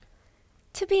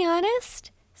To be honest,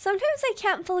 sometimes I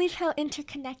can't believe how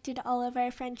interconnected all of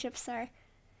our friendships are.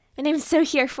 And I'm so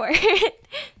here for it.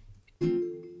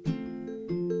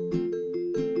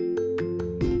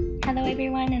 Hello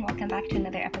everyone, and welcome back to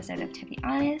another episode of To Be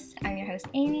Honest. I'm your host,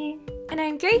 Amy. And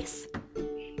I'm Grace.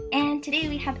 And today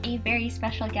we have a very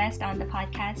special guest on the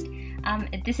podcast.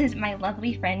 This is my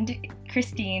lovely friend,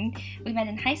 Christine. We met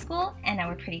in high school, and now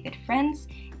we're pretty good friends.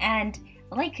 And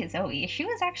like Zoe, she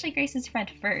was actually Grace's friend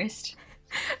first.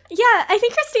 Yeah, I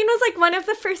think Christine was like one of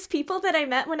the first people that I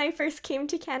met when I first came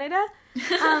to Canada.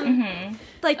 When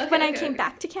I came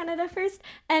back to Canada first.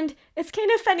 And it's kind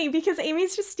of funny because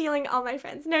Amy's just stealing all my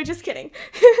friends. No, just kidding.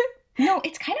 No,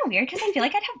 it's kind of weird because I feel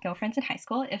like I'd have no friends in high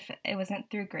school if it wasn't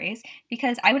through Grace,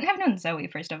 because I wouldn't have known Zoe,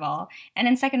 first of all. And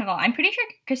then second of all, I'm pretty sure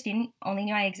Christine only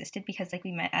knew I existed because like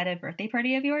we met at a birthday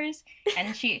party of yours. And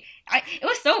it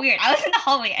was so weird. I was in the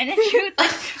hallway and then she was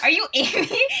like, "Are you Amy?"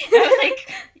 And I was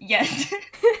like, "Yes."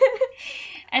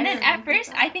 And then at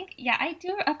first, I think, yeah, I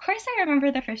do. Of course I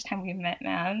remember the first time we met,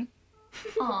 ma'am.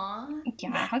 Aww.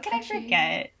 Yeah, how could I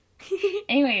forget?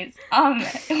 Anyways,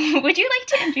 would you like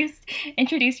to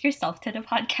introduce yourself to the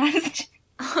podcast?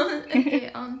 Okay,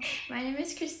 my name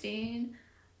is Christine.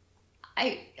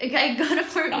 I go to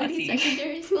Fort Moody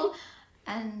Secondary School,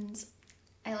 and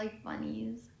I like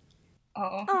bunnies.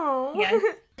 Oh, yes.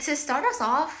 To start us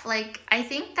off, like, I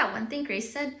think that one thing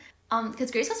Grace said,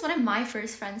 because Grace was one of my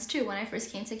first friends too when I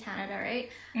first came to Canada, right?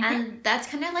 Mm-hmm. And that's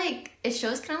kind of like, it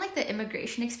shows kind of like the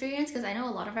immigration experience, because I know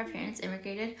a lot of our parents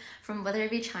immigrated from whether it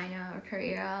be China or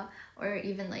Korea or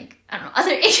even like, I don't know,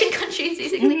 other Asian countries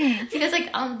basically. Because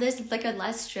like there's like a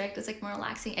less strict, it's like more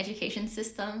relaxing education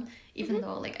system, even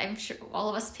though like I'm sure all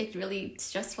of us picked really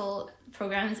stressful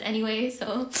programs anyway,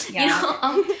 so yeah. You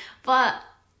know, but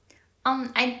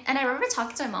I remember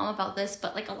talking to my mom about this,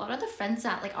 but like a lot of the friends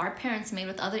that like our parents made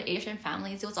with other Asian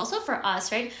families, it was also for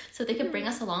us, right? So they could bring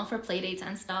us along for play dates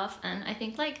and stuff. And I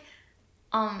think like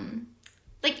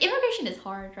immigration is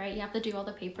hard, right? You have to do all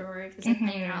the paperwork, there's like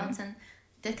many routes, and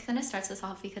that kind of starts us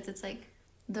off because it's like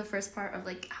the first part of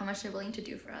like how much they're willing to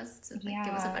do for us to like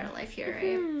give us a better life here,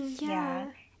 right? Yeah.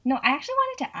 No, I actually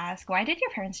wanted to ask, why did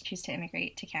your parents choose to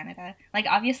immigrate to Canada? Like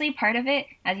obviously part of it,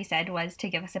 as you said, was to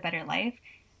give us a better life.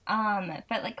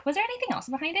 But like, was there anything else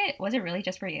behind it? Was it really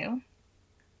just for you?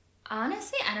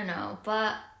 Honestly, I don't know,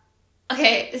 but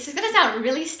okay, this is gonna sound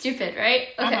really stupid, right?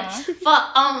 Okay,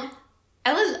 but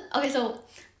so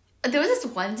there was this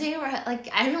one day where like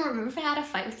I don't remember if I had a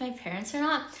fight with my parents or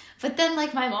not, but then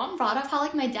like my mom brought up how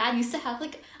like my dad used to have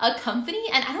like a company,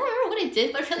 and I don't remember what it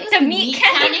did, but apparently it was a meat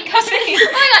canning company.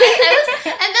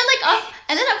 Oh my god!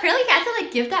 And then apparently I had to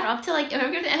like give that up to like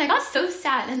immigrants, and I got so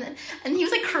sad. And he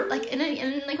was like and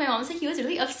then like my mom said he was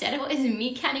really upset about his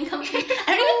meat canning company. I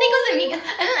don't even think it was a meat.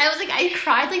 And then I was like, I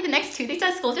cried like the next 2 days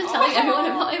at school just telling everyone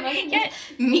about my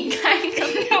meat canning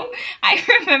company. No, I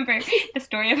remember the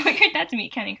story about your dad's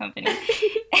meat canning company.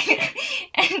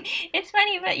 And it's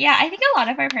funny, but yeah, I think a lot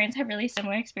of our parents have really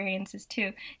similar experiences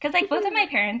too, because like both of my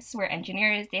parents were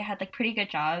engineers. They had like pretty good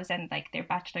jobs and like their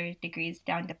bachelor's degrees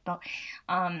down to belt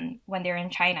when they were in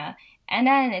China, and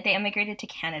then they immigrated to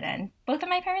Canada, and both of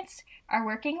my parents are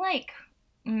working like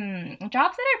jobs that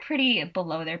are pretty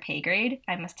below their pay grade,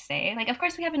 I must say. Like of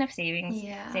course we have enough savings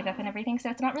saved up and everything, so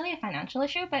it's not really a financial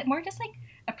issue, but more just like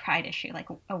a pride issue, like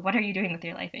what are you doing with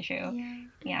your life issue.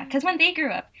 Because when they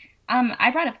grew up, I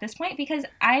brought up this point because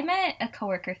I met a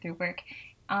coworker through work,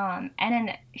 and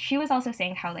then she was also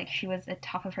saying how like she was a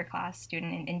top of her class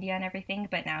student in India and everything,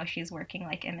 but now she's working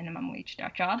like a minimum wage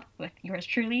job with yours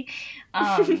truly,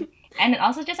 and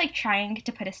also just like trying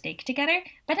to put a stake together.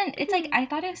 But then it's like I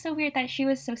thought it was so weird that she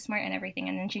was so smart and everything,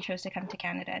 and then she chose to come to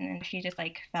Canada, and then she just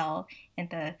like fell in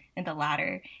the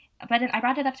ladder. But then I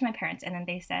brought it up to my parents, and then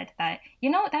they said that, you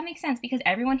know, that makes sense because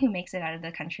everyone who makes it out of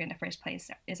the country in the first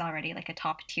place is already like a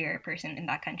top tier person in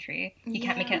that country. You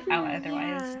can't make it out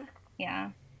otherwise. Yeah.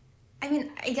 I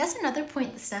mean, I guess another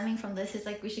point stemming from this is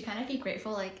like we should kind of be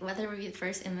grateful, like whether we're the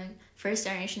first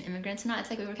generation immigrants or not.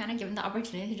 It's like we were kind of given the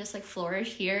opportunity to just like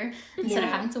flourish here instead of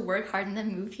having to work hard and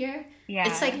then move here. Yeah.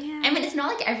 It's like I mean, it's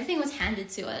not like everything was handed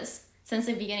to us since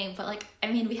the beginning, but like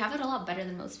I mean, we have it a lot better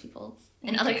than most people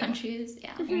in other countries.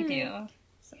 Yeah, we do.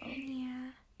 So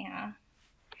yeah.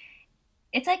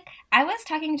 It's like, I was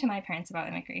talking to my parents about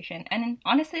immigration, and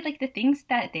honestly, like, the things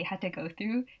that they had to go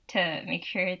through to make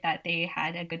sure that they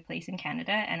had a good place in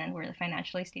Canada and then were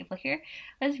financially stable here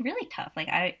was really tough. Like,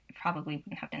 I probably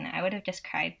wouldn't have done it. I would have just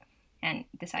cried and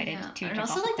decided to. And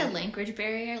also, like, the language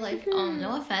barrier, like,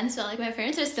 no offense, but, like, my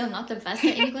parents are still not the best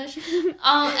at English. And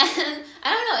I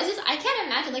don't know, it's just, I can't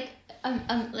imagine, like,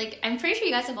 like I'm pretty sure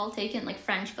you guys have all taken like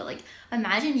French, but like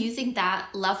imagine using that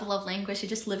level of language to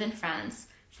just live in France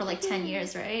for like 10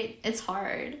 years, right? It's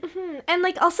hard. Mm-hmm. And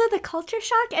like also the culture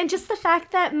shock and just the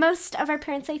fact that most of our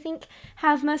parents, I think,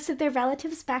 have most of their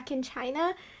relatives back in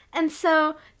China. And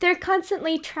so they're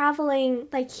constantly traveling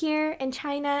like here in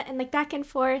China and like back and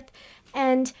forth.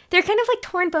 And they're kind of like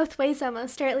torn both ways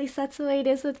almost, or at least that's the way it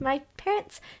is with my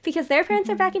parents, because their parents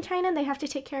are back in China and they have to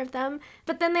take care of them.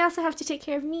 But then they also have to take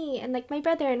care of me and like my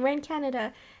brother, and we're in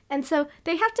Canada. And so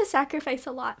they have to sacrifice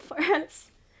a lot for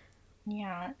us.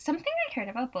 Yeah. Something I heard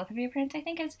about both of your parents, I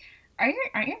think, is aren't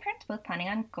your parents both planning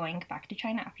on going back to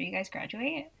China after you guys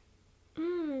graduate?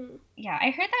 Yeah,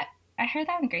 I heard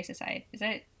that on Grace's side. Is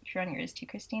that true on yours too,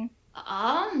 Christine?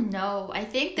 No. I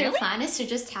think their plan is to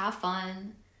just have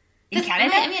fun. In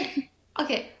Canada? I mean,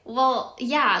 okay, well,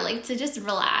 yeah, like to just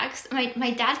relax.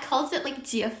 My dad calls it like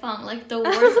jiefang, like the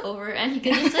war's over and he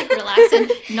can just like relax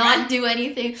and not do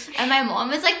anything. And my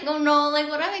mom is like, oh no, like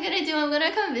what am I gonna do? I'm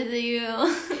gonna come visit you.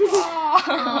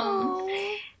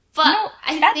 But no,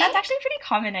 I think that's actually pretty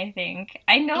common, I think.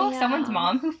 I know someone's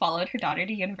mom who followed her daughter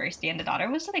to university, and the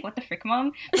daughter was like, what the frick,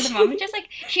 mom? But the mom was just like,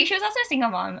 she was also a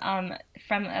single mom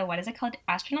from a, what is it called,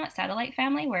 astronaut satellite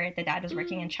family, where the dad was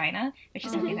working in China, which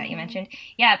is something that you mentioned.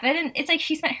 Yeah, but it's like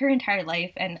she spent her entire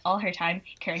life and all her time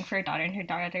caring for her daughter, and her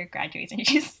daughter graduates and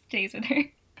she just stays with her.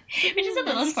 Which is a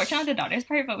little unfortunate on the daughter's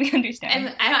part, but we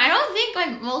understand. I don't think,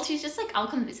 like, well, she's just like, I'll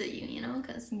come visit you, you know,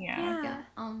 because... Yeah.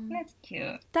 That's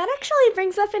cute. That actually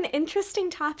brings up an interesting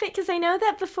topic, because I know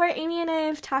that before Amy and I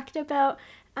have talked about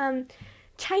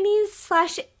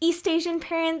Chinese/East Asian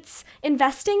parents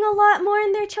investing a lot more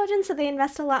in their children, so they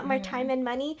invest a lot more time and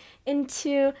money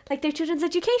into, like, their children's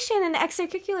education and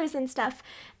extracurriculars and stuff.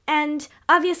 And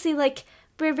obviously, like,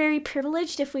 we're very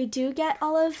privileged if we do get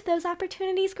all of those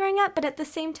opportunities growing up, but at the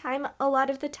same time, a lot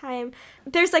of the time,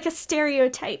 there's like a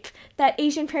stereotype that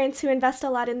Asian parents who invest a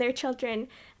lot in their children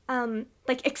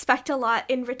like expect a lot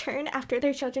in return after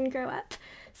their children grow up.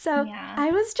 So I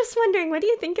was just wondering, what do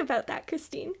you think about that,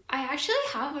 Christine? I actually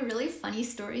have a really funny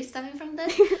story stemming from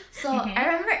this. So I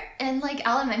remember in like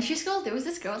elementary school, there was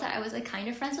this girl that I was like kind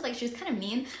of friends with. Like she was kind of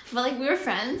mean, but like we were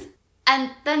friends.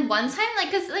 And then one time,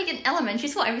 like, because, like, in elementary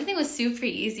school, everything was super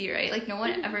easy, right? Like, no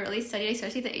one ever really studied,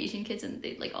 especially the Asian kids, and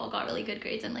they, like, all got really good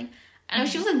grades. And, like, I know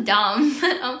she wasn't dumb,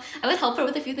 but I would help her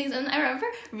with a few things. And I remember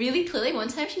really clearly one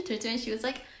time she turned to me and she was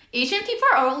like, Asian people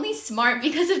are only smart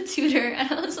because of tutor.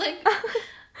 And I was like,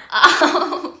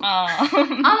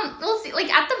 we'll see.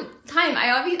 Like, at the time, I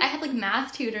had, like,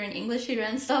 math tutor and English tutor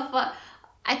and stuff, but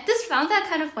I just found that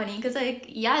kind of funny because, like,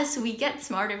 yes, we get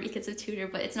smarter because of tutor,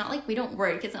 but it's not like we don't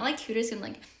work. It's not like tutors can,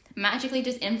 like, magically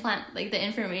just implant, like, the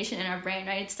information in our brain,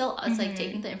 right? It's still us, like,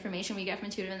 taking the information we get from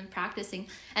tutor and then practicing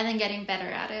and then getting better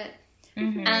at it.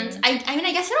 And I mean,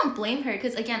 I guess I don't blame her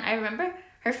because, again, I remember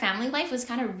her family life was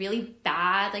kind of really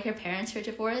bad. Like, her parents were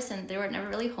divorced and they were never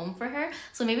really home for her.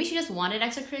 So maybe she just wanted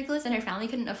extracurriculars and her family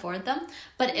couldn't afford them.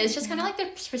 But it's just kind of like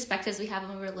the perspectives we have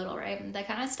when we were little, right? And that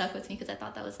kind of stuck with me because I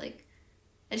thought that was, like,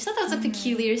 I just thought that was a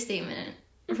peculiar statement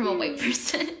from a white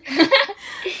person.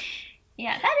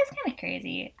 Yeah, that is kind of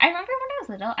crazy. I remember when I was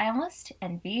little, I almost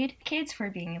envied kids for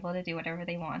being able to do whatever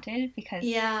they wanted because,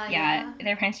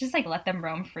 their parents just, like, let them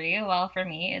roam free. Well, for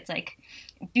me, it's like,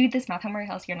 do this math homework,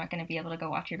 else you're not going to be able to go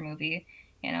watch your movie,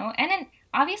 you know? And then,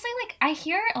 obviously, like, I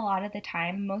hear a lot of the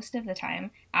time, most of the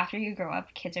time, after you grow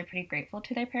up, kids are pretty grateful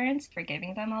to their parents for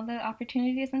giving them all the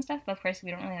opportunities and stuff, but of course,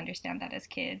 we don't really understand that as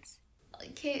kids.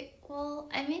 Okay, well,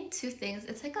 I mean two things.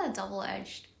 It's like a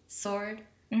double-edged sword,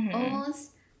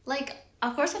 almost. Like,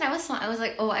 of course, when I was small, I was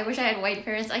like, oh, I wish I had white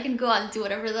parents. I can go out and do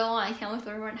whatever they want. I can with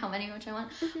whatever and how much I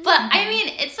want. But, I mean,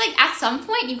 it's like, at some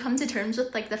point, you come to terms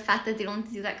with, like, the fact that they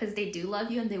don't do that because they do love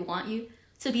you and they want you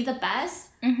to be the best.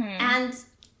 And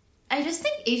I just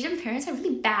think Asian parents are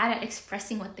really bad at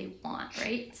expressing what they want,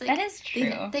 right? It's like, that is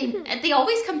true. They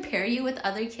always compare you with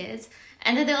other kids.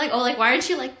 And then they're like, oh, like, why aren't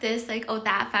you like this? Like, oh,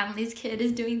 that family's kid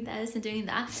is doing this and doing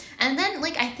that. And then,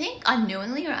 like, I think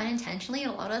unknowingly or unintentionally,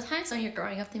 a lot of times when you're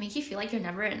growing up, they make you feel like you're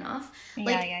never enough.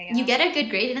 Like, you get a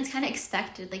good grade and it's kind of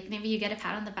expected. Like, maybe you get a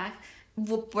pat on the back.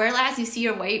 Whereas you see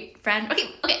your white friend...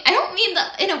 Okay, I don't mean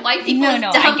in a white people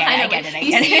dumb kind of way.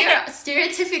 You see your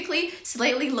stereotypically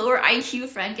slightly lower IQ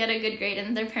friend get a good grade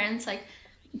and their parents, like,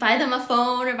 buy them a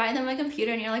phone or buy them a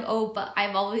computer and you're like, oh, but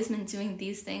I've always been doing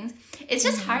these things. It's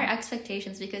just higher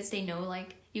expectations because they know,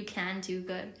 like, you can do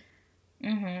good.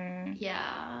 Yeah.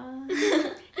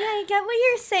 Yeah, I get what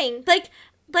you're saying.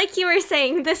 Like you were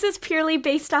saying, this is purely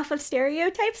based off of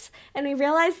stereotypes, and we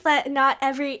realize that not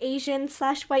every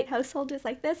Asian/white household is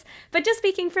like this. But just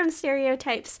speaking from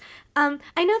stereotypes, I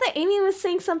know that Amy was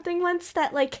saying something once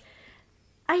that, like,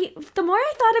 the more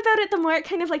I thought about it, the more it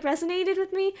kind of like resonated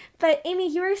with me. But Amy,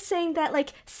 you were saying that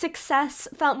like success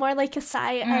felt more like a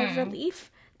sigh of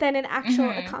relief than an actual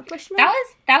accomplishment.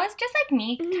 That was just like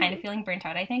me kind of feeling burnt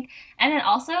out, I think. And then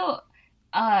also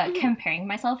comparing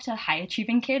myself to high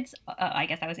achieving kids. I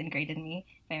guess that was ingrained in me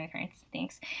by my parents.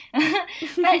 Thanks.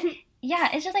 But yeah,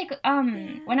 it's just like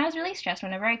when I was really stressed,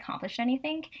 whenever I accomplished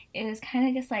anything, it was kind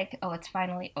of just like, oh, it's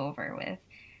finally over with.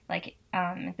 Like,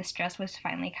 the stress was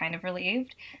finally kind of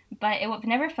relieved, but it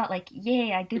never felt like,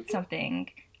 yay, I did something.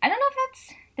 I don't know if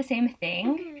that's the same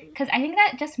thing, because I think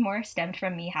that just more stemmed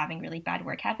from me having really bad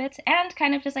work habits and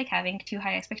kind of just like having too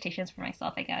high expectations for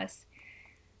myself, I guess.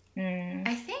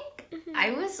 I think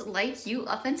I was like you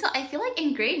up until, I feel like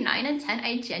in grade 9 and 10,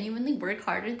 I genuinely worked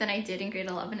harder than I did in grade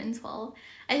 11 and 12.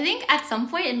 I think at some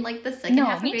point in like the second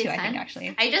half of grade 10, I think,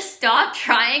 actually. I just stopped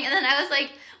trying, and then I was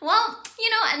like, well,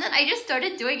 and then I just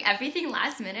started doing everything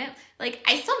last minute. Like,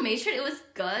 I still made sure it was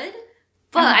good,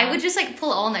 but I would just like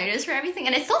pull all-nighters for everything,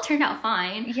 and it still turned out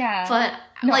fine. Yeah. But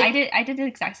no, like, I did the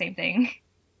exact same thing.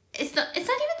 It's not even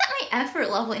that my effort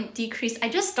level decreased. I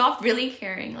just stopped really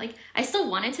caring. Like, I still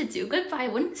wanted to do good, but I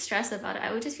wouldn't stress about it.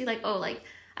 I would just be like, oh, like,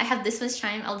 I have this much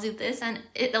time, I'll do this, and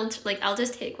I'll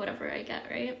just take whatever I get,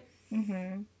 right?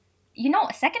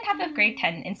 Second half of grade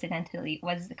 10, incidentally,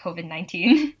 was the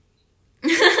COVID-19.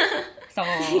 So,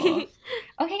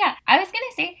 okay, yeah. I was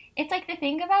gonna say, it's like the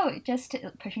thing about just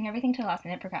pushing everything to the last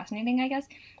minute, procrastinating, I guess.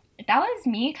 That was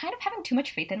me kind of having too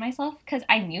much faith in myself, because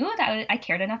I knew that I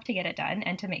cared enough to get it done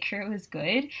and to make sure it was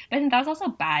good. But then that was also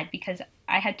bad because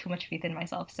I had too much faith in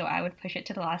myself. So I would push it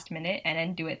to the last minute and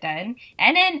then do it then.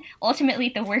 And then ultimately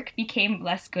the work became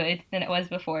less good than it was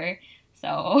before.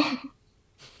 So.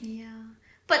 Yeah.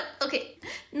 But, okay.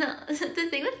 No, the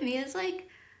thing with me is like,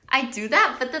 I do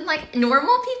that, but then like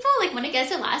normal people, like when it gets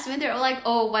to last minute, they're all like,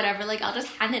 oh, whatever, like I'll just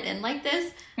hand it in like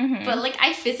this. But like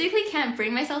I physically can't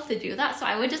bring myself to do that, so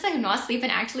I would just like not sleep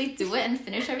and actually do it and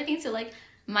finish everything to like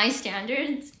my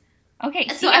standards. Okay,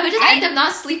 so I would just end up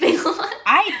not sleeping a lot.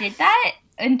 I did that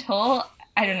until,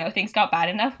 I don't know, things got bad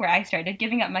enough where I started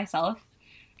giving up myself.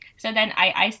 So then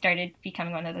I started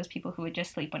becoming one of those people who would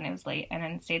just sleep when it was late and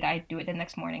then say that I'd do it the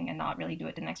next morning and not really do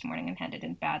it the next morning and hand it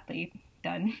in badly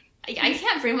done. I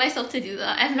can't bring myself to do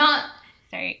that. I'm not...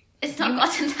 Sorry. It's not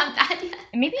gotten that bad yet.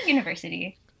 Maybe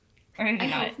university. Or maybe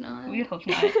not. Hope not. We hope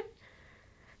not.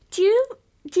 Do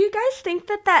you guys think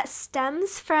that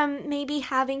stems from maybe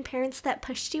having parents that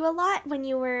pushed you a lot when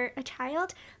you were a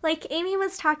child? Like Amy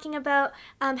was talking about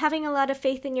having a lot of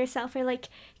faith in yourself, or like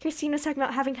Christine was talking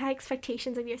about having high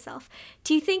expectations of yourself.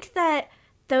 Do you think that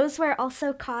those were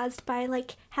also caused by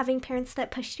like having parents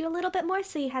that pushed you a little bit more,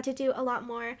 so you had to do a lot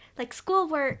more like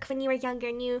schoolwork when you were younger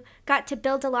and you got to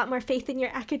build a lot more faith in your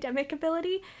academic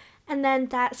ability, and then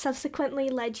that subsequently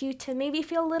led you to maybe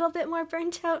feel a little bit more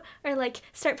burnt out or like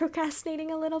start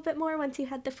procrastinating a little bit more once you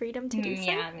had the freedom to do so?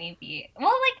 Yeah, maybe.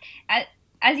 Well, like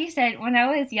as you said, when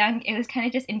I was young, it was kind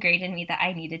of just ingrained in me that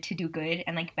I needed to do good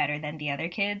and like better than the other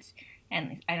kids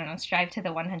and, I don't know, strive to the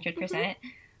 100%.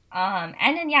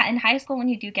 And then, yeah, in high school, when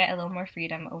you do get a little more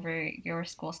freedom over your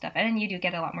school stuff, and then you do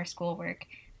get a lot more schoolwork,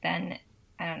 then,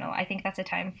 I don't know, I think that's a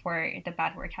time for the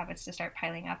bad work habits to start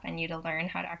piling up and you to learn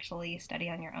how to actually study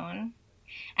on your own.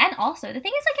 And also, the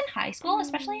thing is, like, in high school,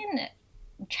 especially in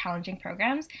challenging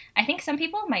programs, I think some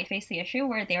people might face the issue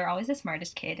where they were always the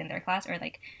smartest kid in their class, or,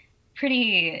 like,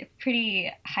 pretty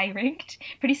high-ranked,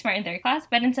 pretty smart in their class,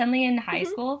 but then suddenly in high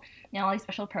school, all these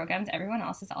special programs, everyone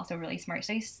else is also really smart,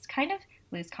 so you kind of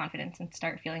lose confidence and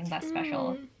start feeling less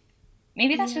special.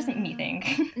 Maybe that's just me thing.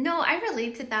 No, I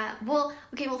relate to that. Well,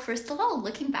 first of all,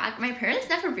 looking back, my parents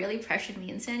never really pressured me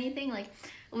into anything. Like,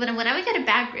 when I would get a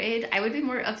bad grade, I would be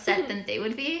more upset than they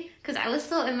would be, because I was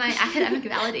still in my academic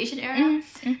validation era.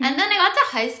 And then I got to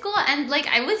high school, and, like,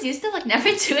 I was used to, like, never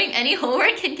doing any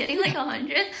homework and getting, like,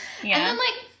 100. Yeah. And then,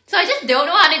 like, so I just don't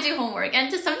know how to do homework.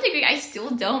 And to some degree, I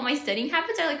still don't. My studying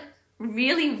habits are, like,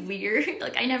 really weird.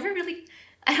 Like, I never really...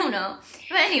 I don't know.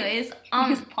 But anyways,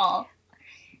 use Paul.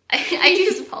 I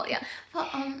use Paul, yeah. But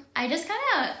I just kind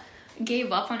of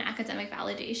gave up on academic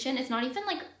validation. It's not even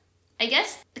like, I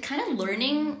guess the kind of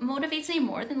learning motivates me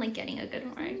more than like getting a good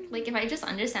mark. Like if I just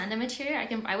understand the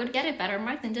material, I would get a better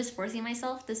mark than just forcing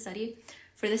myself to study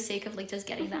for the sake of like just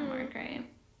getting that mark, right?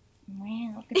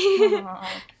 Wow, good job.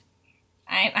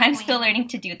 I'm still learning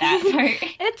to do that part.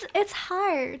 It's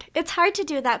hard. It's hard to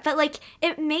do that, but like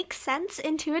it makes sense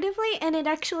intuitively, and it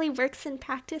actually works in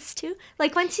practice too.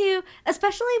 Like once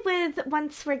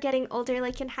we're getting older,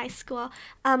 like in high school,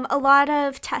 a lot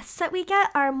of tests that we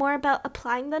get are more about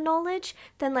applying the knowledge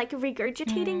than like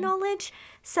regurgitating knowledge.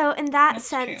 So in that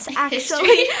sense, true.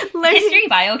 actually learning History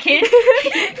bio kid.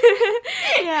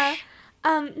 yeah.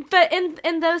 But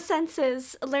in those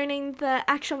senses, learning the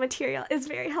actual material is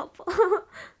very helpful.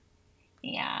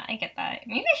 Yeah, I get that.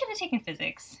 Maybe I should have taken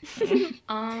physics.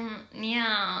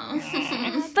 Yeah.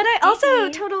 But I also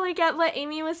totally get what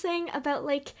Amy was saying about,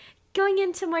 like, going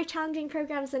into more challenging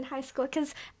programs in high school,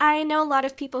 because I know a lot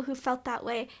of people who felt that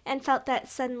way and felt that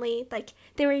suddenly, like,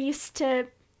 they were used to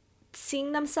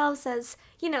seeing themselves as,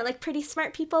 you know, like, pretty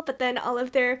smart people, but then all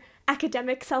of their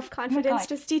academic self-confidence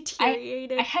just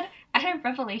deteriorated. I had a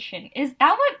revelation. Is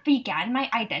that what began my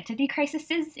identity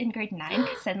crises in grade 9?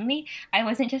 Because suddenly I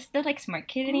wasn't just the, like, smart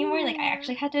kid anymore. Like, I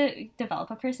actually had to develop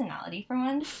a personality for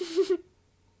once.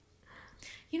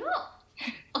 You know,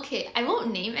 okay, I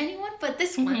won't name anyone, but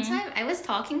this one time I was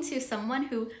talking to someone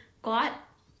who got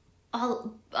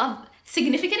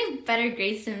significantly better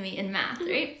grades than me in math,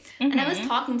 right? And I was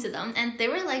talking to them, and they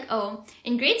were like, oh,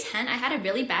 in grade 10, I had a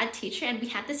really bad teacher, and we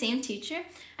had the same teacher,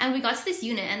 and we got to this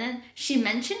unit, and then she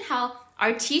mentioned how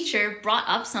our teacher brought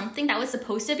up something that was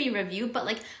supposed to be reviewed, but,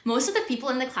 like, most of the people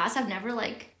in the class have never,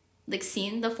 like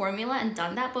seen the formula and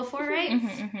done that before, right?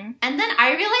 And then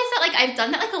I realized that, like, I've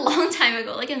done that, like, a long time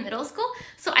ago, like, in middle school.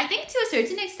 So I think to a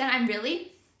certain extent, I'm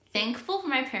really thankful for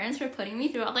my parents for putting me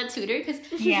through all that tutor, because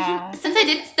since I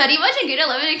didn't study much in grade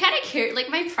 11, I kind of cared, like,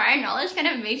 my prior knowledge kind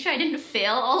of made sure I didn't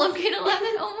fail all of grade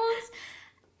 11 almost.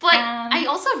 But I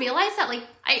also realized that, like,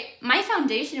 my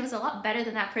foundation was a lot better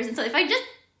than that person. So if I just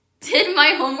did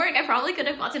my homework, I probably could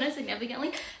have gotten a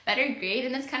significantly better grade.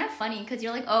 And it's kind of funny because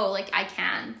you're like, oh, like, I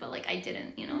can, but, like, I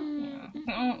didn't, you know?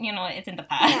 Yeah. You know, it's in the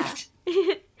past.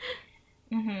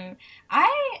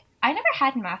 I never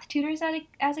had math tutors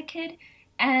as a kid,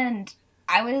 and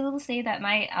I will say that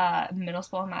my middle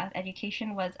school math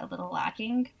education was a little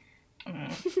lacking.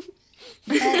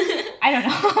 But I don't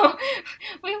know.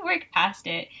 We worked past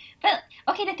it. But,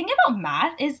 okay, the thing about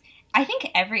math is I think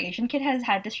every Asian kid has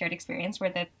had this shared experience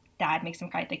where the dad makes them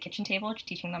cry at the kitchen table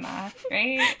teaching them math,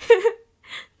 right?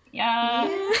 Yeah.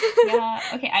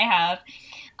 Okay, I have.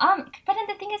 But then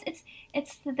the thing is,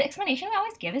 it's the explanation I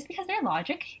always give is because their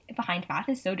logic behind math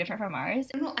is so different from ours.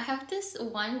 No, I have this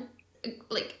one,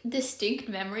 like, distinct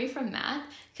memory from math,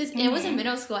 because it was in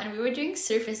middle school and we were doing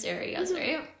surface areas,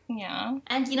 right? Yeah.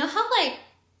 And you know how,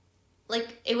 like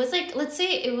it was like, let's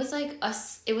say it was like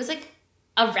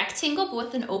a rectangle but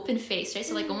with an open face, right?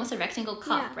 So, like, almost a rectangle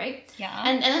cup, right? Yeah.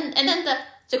 And then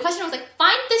the question was like,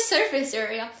 find the surface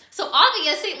area. So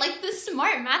obviously, like the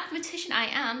smart mathematician I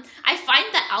am, I find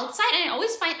the outside, and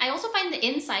I also find the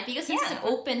inside, because since it's an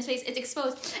open space, it's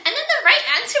exposed. And then the right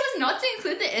answer was not to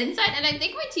include the inside, and I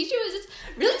think my teacher was just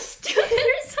really stupid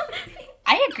or something.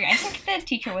 I agree. I think the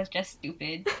teacher was just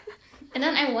stupid. And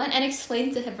then I went and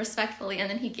explained to him respectfully, and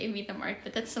then he gave me the mark,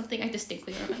 but that's something I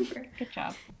distinctly remember. Good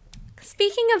job.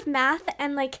 Speaking of math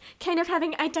and, like, kind of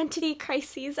having identity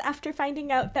crises after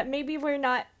finding out that maybe we're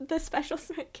not the special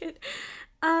smart kid,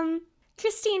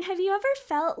 Christine, have you ever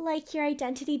felt like your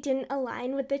identity didn't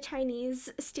align with the Chinese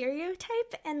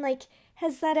stereotype? And, like,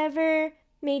 has that ever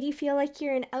made you feel like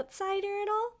you're an outsider at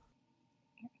all?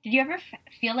 Did you ever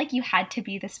feel like you had to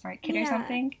be the smart kid or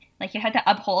something? Like you had to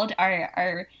uphold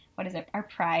our what is it, our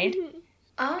pride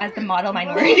as the model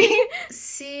minority?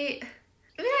 See,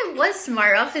 I mean, I was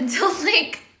smart up until,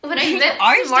 like, when I met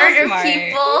smarter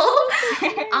people.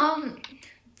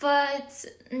 But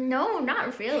no,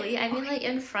 not really. I mean, like,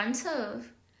 in front of,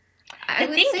 I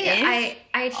would say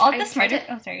I all the smarter.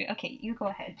 Oh, sorry. Okay, you go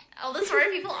ahead. All the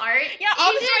smarter people are Asian. Yeah,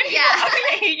 all the smarter people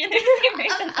are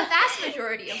Asian. A vast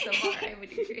majority of them are, I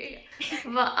would agree.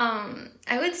 But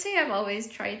I would say I've always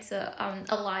tried to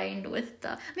align with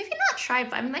the, maybe not try,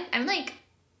 but I'm like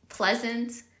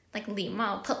pleasant, like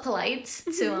lima, polite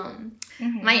to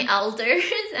my elders,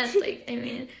 and, like, I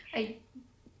mean, I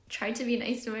try to be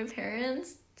nice to my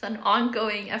parents. It's an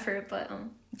ongoing effort, but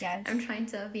yes, I'm trying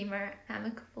to be more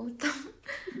amicable with them.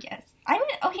 Yes. I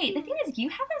mean, okay, the thing is, you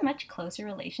have a much closer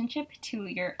relationship to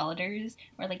your elders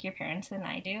or, like, your parents than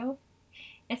I do.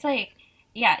 It's like,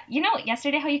 yeah, you know,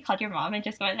 yesterday how you called your mom and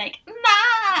just going like, Ma,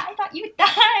 I thought you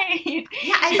died.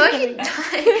 Yeah, I thought you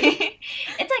died.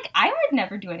 It's like, I would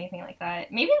never do anything like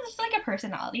that. Maybe it's just, like, a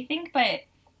personality thing, but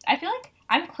I feel like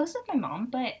I'm close with my mom,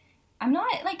 but I'm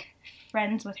not, like,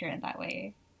 friends with her in that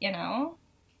way, you know?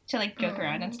 To, like, joke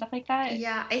around and stuff like that.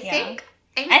 Yeah, I think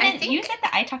And then you said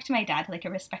that I talk to my dad like a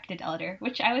respected elder,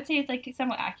 which I would say is like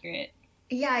somewhat accurate.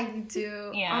 Yeah, you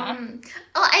do. Yeah.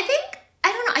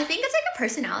 I don't know. I think it's like a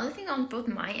personality thing on both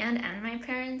my end and my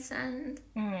parents' end.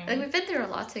 Like we've been through a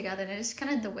lot together, and it's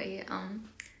kind of the way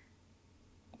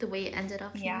it ended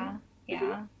up. Yeah.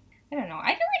 Yeah. I don't know. I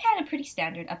feel like I had a pretty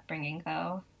standard upbringing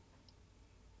though.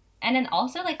 And then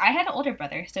also like I had an older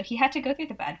brother, so he had to go through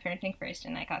the bad parenting first,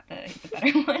 and I got the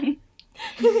better one.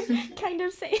 Kind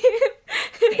of same.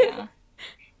 Yeah.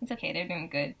 It's okay. They're doing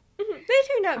good. They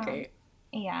turned out great.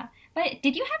 Yeah. But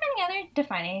did you have any other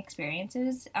defining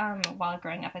experiences while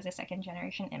growing up as a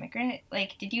second-generation immigrant?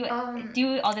 Like, did you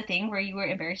do all the thing where you were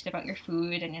embarrassed about your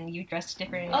food and then you dressed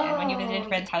different, and when you visited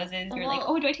friends' houses, you were like,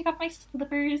 oh, do I take off my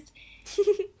slippers?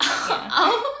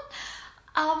 Yeah.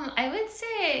 I would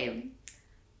say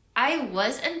I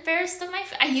was embarrassed of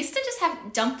I used to just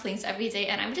have dumplings every day,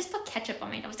 and I would just put ketchup on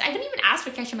my dumplings. I didn't even ask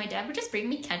for ketchup. My dad would just bring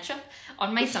me ketchup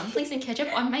on my dumplings and ketchup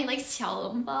on my like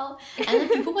xiaolongbao, and then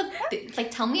people would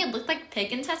like tell me it looked like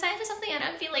pig intestines or something, and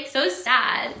I'd be like so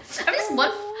sad. I'm just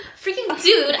one freaking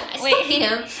dude. I still hate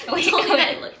him. Told me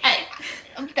that it looked.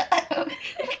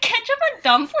 Ketchup on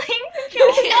dumplings?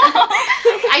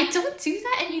 I don't do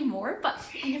that anymore, but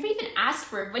I never even asked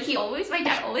for it. But my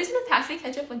dad always would pass me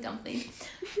ketchup on dumplings.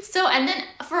 So, and then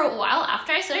for a while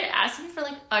after, I started asking for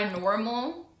like a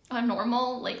normal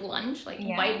like lunch, like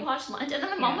whitewashed lunch, and then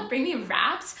my mom would bring me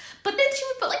wraps, but then she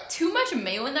would put like too much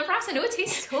mayo in the wraps, and it would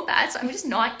taste so bad, so I would just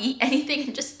not eat anything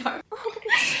and just starve.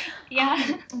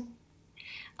 Yeah.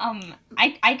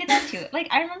 I did that too. Like,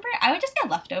 I remember I would just get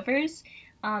leftovers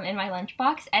in my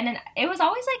lunchbox, and then it was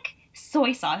always like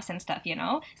soy sauce and stuff, you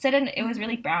know? So then it was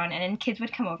really brown, and then kids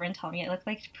would come over and tell me it looked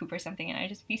like poop or something, and I'd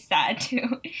just be sad too.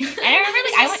 And I remember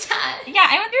like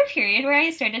I went through a period where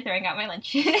I started throwing out my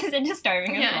lunches and just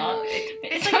starving as well.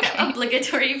 It's like the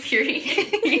obligatory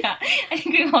period. Yeah, I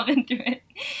think we've all been through it.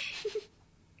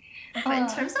 But in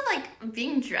terms of like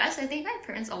being dressed, I think my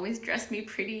parents always dressed me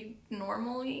pretty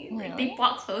normally. Like they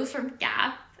bought clothes from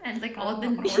Gap and like all the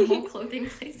normal clothing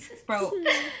places. Bro,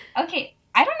 okay,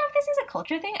 I don't know if this is a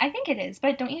culture thing. I think it is,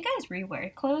 but don't you guys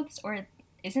rewear clothes, or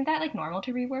isn't that like normal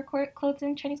to rewear clothes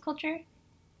in Chinese culture?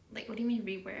 Like, what do you mean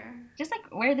rewear? Just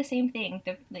like wear the same thing,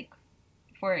 like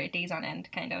for days on end,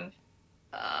 kind of.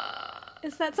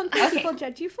 Is that something people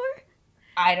judge you for?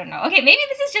 I don't know. Okay, maybe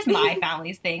this is just my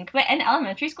family's thing. But in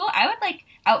elementary school, I would like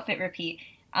outfit repeat.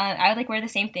 I would like wear the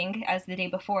same thing as the day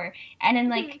before, and then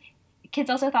like kids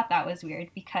also thought that was weird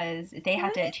because they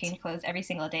had to change clothes every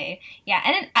single day. Yeah,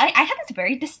 and then I had this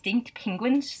very distinct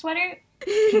penguin sweater.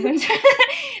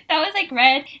 That was like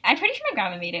red. I'm pretty sure my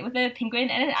grandma made it with a penguin,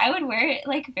 and then I would wear it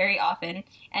like very often.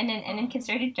 And then kids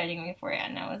started judging me for it,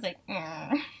 and I was like,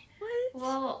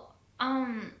 What?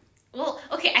 Well,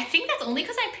 okay, I think that's only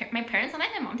because my parents and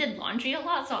my mom did laundry a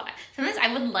lot, so sometimes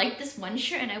I would like this one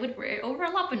shirt and I would wear it over a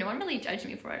lot, but no one really judged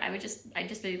me for it. I just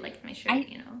really liked my shirt,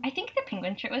 you know. I think the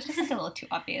penguin shirt was just like a little too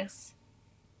obvious.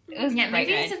 It was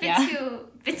maybe it's a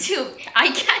bit too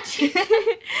eye-catching,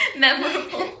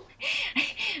 memorable.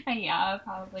 Yeah,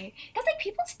 probably. Because like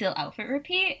people still outfit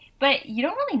repeat, but you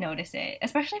don't really notice it,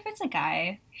 especially if it's a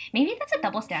guy. Maybe that's a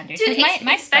double standard. Dude,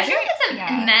 my especially if it's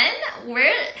men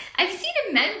I've seen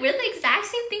men wear the exact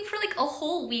same thing for like a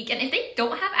whole week, and if they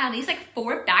don't have at least like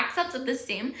 4 backups of the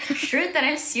same shirt, then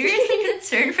I'm seriously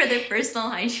concerned for their personal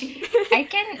hygiene.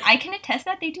 I can attest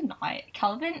that they do not.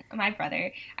 Kelvin, my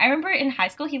brother, I remember in high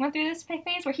school he went through this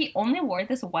phase where he only wore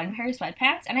this one pair of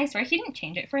sweatpants, and I swear he didn't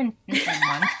change it for an entire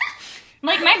month.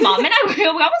 Like, my mom and I, we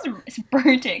almost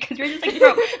burnt it, because we were just like,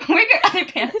 bro, wear your other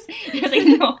pants. And he was like,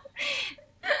 no.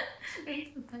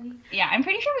 Yeah, I'm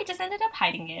pretty sure we just ended up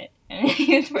hiding it, and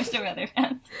he was forced to wear other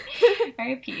pants.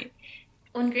 R.I.P.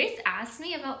 When Grace asked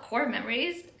me about core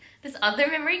memories, this other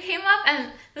memory came up,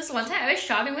 and this one time I was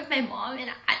shopping with my mom in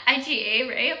IGA,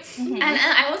 right? Mm-hmm. And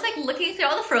I was like looking through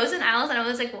all the frozen aisles, and I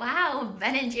was like, wow,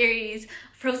 Ben & Jerry's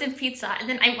frozen pizza. And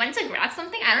then I went to grab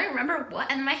something, I don't remember what,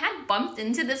 and my hand bumped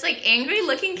into this like angry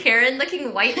looking Karen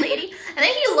looking white lady, and then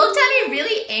he looked at me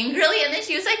really angrily, and then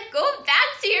she was like, go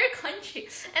back to your country.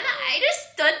 And I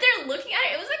just stood there looking at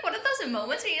it. It was like one of those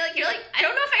moments where you're like I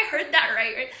don't know if I heard that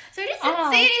right? So I just didn't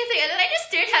say anything, and then I just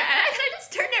stared at it, and I just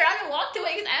turned around and walked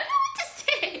away because I don't know what to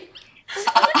say. I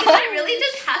was like, did that really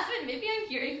just happen? Maybe I'm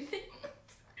hearing things.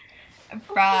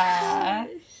 Bruh.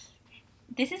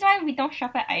 This is why we don't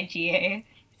shop at IGA.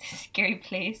 It's a scary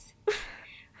place.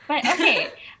 But okay,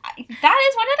 that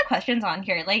is one of the questions on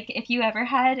here. Like, if you ever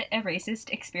had a racist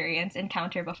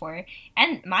encounter before.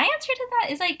 And my answer to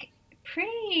that is like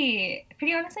pretty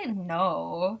honestly,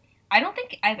 no. I don't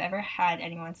think I've ever had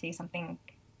anyone say something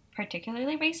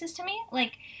particularly racist to me.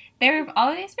 Like, there have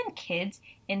always been kids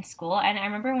in school, and I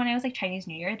remember when I was like Chinese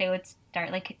New Year, they would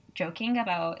start like joking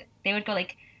about, they would go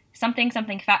like something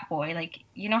fat boy, like,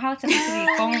 you know how it's supposed to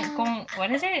be gong,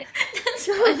 what is it? That's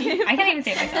funny. I can't even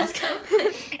say it myself.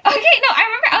 Okay, no, I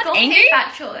remember I was Gong angry. hei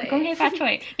fat choi. Gong hei fat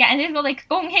choi. Yeah, and they'd go like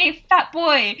gong hei fat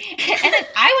boy, and then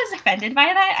I was offended by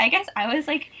that. I guess I was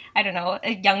like, I don't know,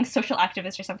 a young social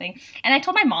activist or something, and I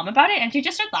told my mom about it, and she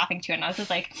just started laughing too, and I was just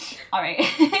like, all right.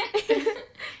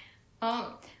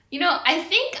 You know, I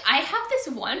think I have this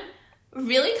one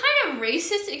really kind of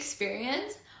racist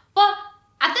experience, but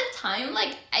at the time,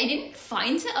 like, I didn't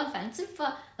find it offensive,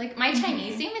 but, like, my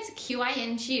Chinese name is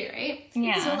Qing, right?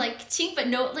 Yeah. So, like, Qing, but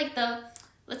no, like,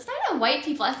 it's not white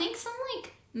people. I think some,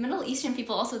 like, Middle Eastern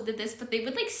people also did this, but they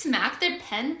would, like, smack their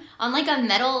pen on, like, a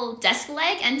metal desk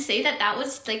leg and say that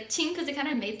was, like, Qing, because it kind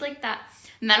of made, like, that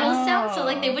metal sound. So,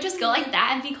 like, they would just go like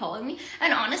that and be calling me.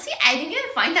 And honestly, I didn't even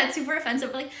find that super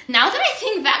offensive. But, like, now that I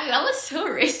think back, that was so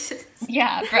racist.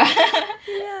 Yeah, bro.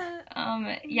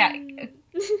 Yeah. Yeah.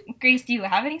 Grace, do you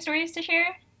have any stories to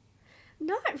share?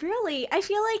 Not really. I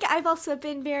feel like I've also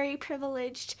been very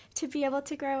privileged to be able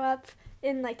to grow up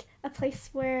in, like, a place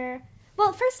where,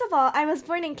 well, first of all, I was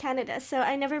born in Canada, so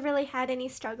I never really had any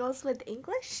struggles with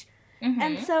English. Mm-hmm.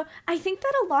 And so I think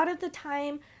that a lot of the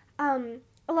time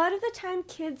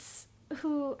kids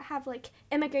who have, like,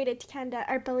 immigrated to Canada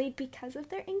are bullied because of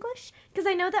their English. Because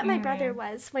I know that my brother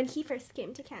was when he first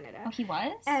came to Canada. Oh, he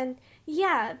was? And,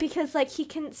 yeah, because, like, he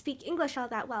couldn't speak English all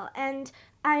that well. And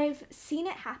I've seen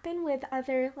it happen with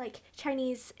other, like,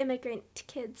 Chinese immigrant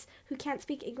kids who can't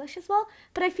speak English as well.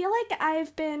 But I feel like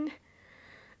I've been,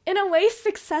 in a way,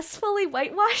 successfully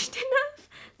whitewashed enough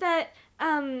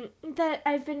that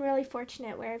I've been really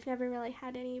fortunate where I've never really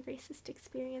had any racist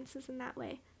experiences in that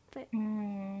way. But,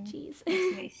 jeez.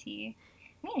 I see.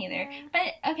 Me neither. Yeah.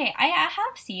 But, okay, I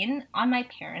have seen on my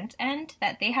parents' end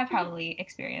that they have probably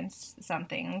experienced some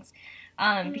things.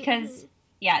 Because,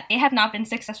 yeah, they have not been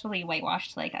successfully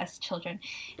whitewashed like us children.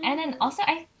 And then also,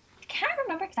 I can't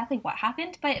remember exactly what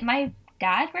happened, but my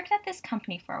dad worked at this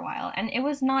company for a while, and it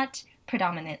was not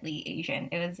predominantly Asian.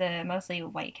 It was a mostly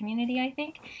white community, I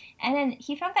think. And then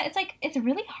he found that it's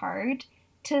really hard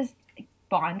to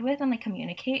bond with and, like,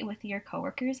 communicate with your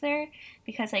coworkers there,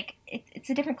 because, like, it's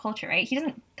a different culture, right? He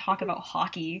doesn't talk about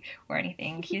hockey or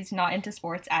anything. He's not into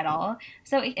sports at all.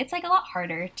 So it's, like, a lot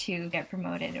harder to get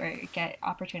promoted or get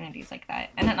opportunities like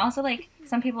that. And then also, like,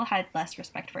 some people had less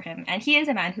respect for him, and he is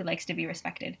a man who likes to be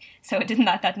respected, so that did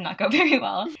not go very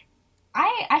well.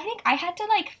 I think I had to,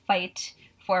 like, fight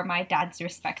for my dad's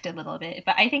respect a little bit,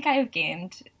 but I think I have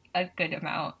gained a good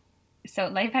amount. So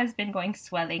life has been going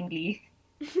swellingly.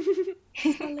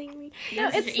 Swellingly. No,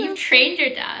 you've trained your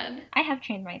dad. I have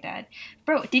trained my dad.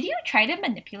 Bro, did you try to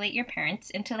manipulate your parents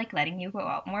into, like, letting you go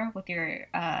out more with your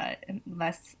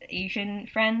less Asian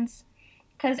friends?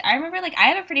 Because I remember, like, I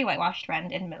have a pretty whitewashed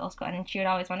friend in middle school, and she would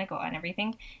always want to go out and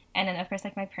everything. And then, of course,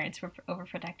 like, my parents were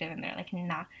overprotective, and they're like,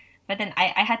 nah. But then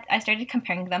I started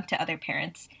comparing them to other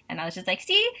parents, and I was just like,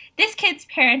 see, this kid's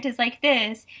parent is like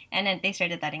this. And then they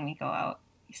started letting me go out.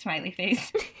 Smiley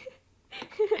face.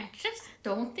 I just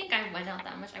don't think I went out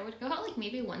that much. I would go out, like,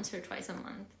 maybe once or twice a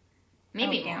month.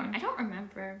 Maybe more. I don't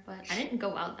remember, but I didn't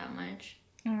go out that much.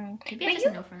 Maybe I just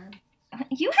had no friends.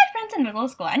 You had friends in middle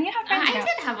school, and you have friends I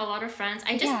did have a lot of friends.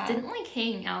 I just didn't like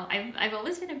hanging out. I've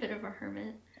always been a bit of a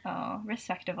hermit. Oh,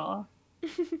 respectable.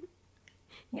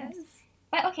 Yes.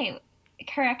 But, okay,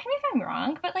 correct me if I'm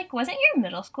wrong, but, like, wasn't your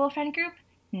middle school friend group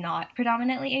not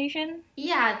predominantly Asian?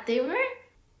 Yeah, they were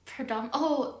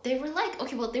they were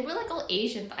like all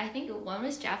Asian, but I think one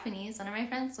was Japanese. One of my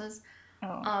friends was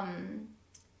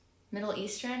Middle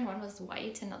Eastern, one was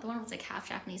white, another one was, like, half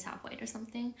Japanese, half white or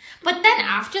something. But then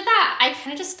after that, I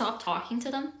kind of just stopped talking to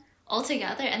them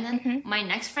altogether, and then my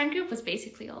next friend group was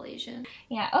basically all Asian.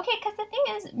 Yeah, okay, because the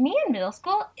thing is, me in middle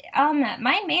school,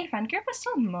 my main friend group was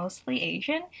still mostly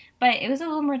Asian, but it was a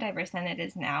little more diverse than it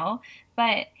is now.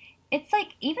 But it's,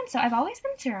 like, even so, I've always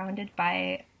been surrounded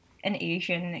by an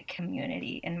Asian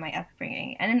community in my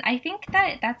upbringing, and then I think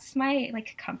that that's my,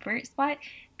 like, comfort spot,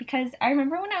 because I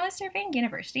remember when I was surveying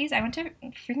universities, I went to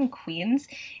freaking Queens,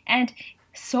 and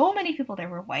so many people there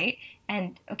were white,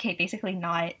 and, okay, basically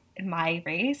not my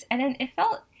race, and then it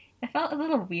felt a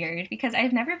little weird, because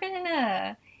I've never been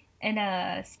in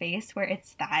a space where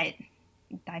it's that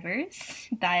diverse,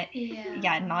 that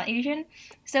not Asian.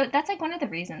 So that's, like, one of the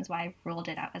reasons why I ruled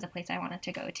it out as a place I wanted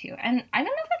to go to. And I don't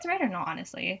know if that's right or not,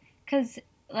 honestly, because,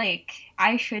 like,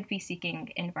 I should be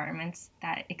seeking environments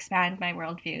that expand my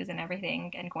worldviews and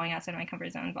everything and going outside my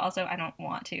comfort zone, but also I don't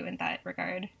want to in that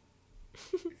regard.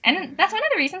 And that's one of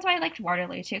the reasons why I liked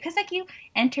Waterloo too, because like you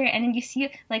enter and then you see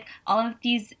like all of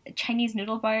these Chinese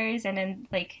noodle bars and then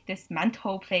like this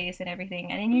mantou place and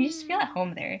everything, and then you just feel at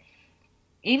home there.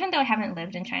 Even though I haven't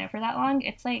lived in China for that long,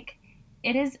 it's like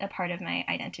it is a part of my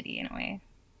identity in a way.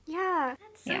 Yeah.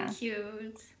 That's so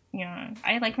cute. Yeah,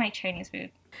 I like my Chinese food.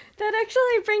 That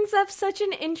actually brings up such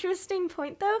an interesting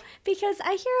point, though, because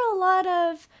I hear a lot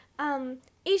of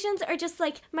Asians or just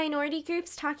like minority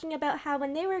groups talking about how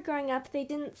when they were growing up, they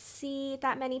didn't see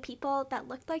that many people that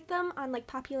looked like them on like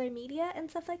popular media and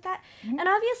stuff like that. Mm-hmm. And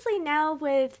obviously now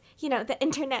with, you know, the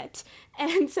internet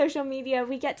and social media,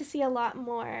 we get to see a lot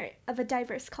more of a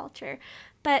diverse culture.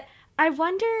 But I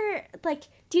wonder, like,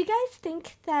 do you guys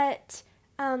think that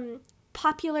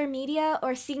popular media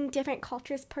or seeing different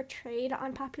cultures portrayed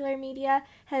on popular media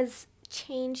has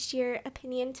changed your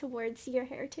opinion towards your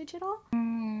heritage at all?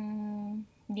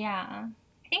 Yeah,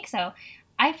 I think so.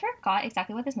 I forgot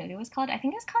exactly what this movie was called. I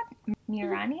think it was called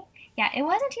Mirani. Mm-hmm. Yeah, it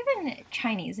wasn't even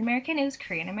Chinese American, it was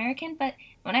Korean American, but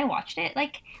when I watched it,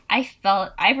 like, I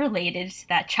related to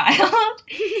that child.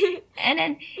 And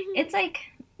then it's like,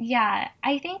 yeah,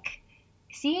 I think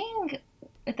seeing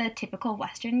the typical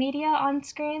Western media on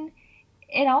screen,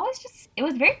 it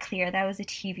was very clear that it was a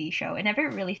TV show. It never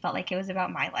really felt like it was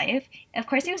about my life. Of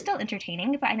course, it was still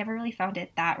entertaining, but I never really found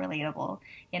it that relatable,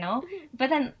 you know? But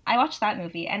then I watched that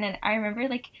movie, and then I remember,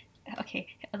 like, okay,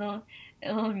 a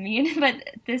little mean, but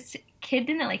this kid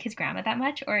didn't like his grandma that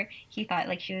much, or he thought,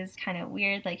 like, she was kind of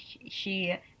weird. Like,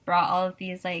 she brought all of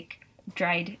these, like,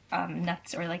 dried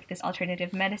nuts or, like, this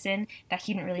alternative medicine that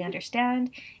he didn't really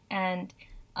understand, and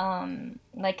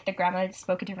like the grandma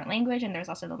spoke a different language, and there's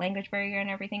also the language barrier and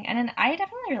everything. And then I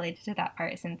definitely related to that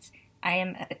part since I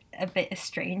am a bit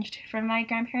estranged from my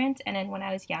grandparents. And then when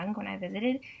I was young, when I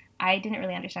visited, I didn't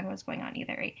really understand what was going on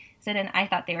either, right? So then I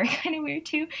thought they were kind of weird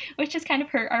too, which just kind of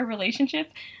hurt our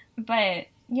relationship. But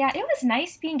yeah, it was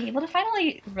nice being able to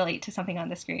finally relate to something on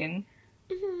the screen.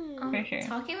 For sure.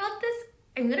 Talking about this,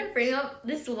 I'm gonna bring up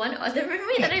this one other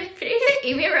memory that I'm pretty sure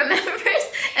Amy remembers,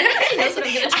 and she knows what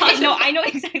I'm gonna talk about. I know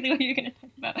exactly what you're gonna talk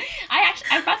about.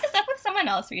 I brought this up with someone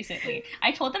else recently.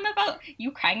 I told them about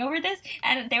you crying over this,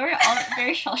 and they were all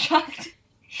very shell-shocked.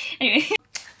 Anyway.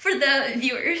 For the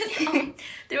viewers,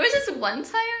 there was this one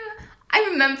time, I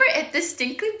remember it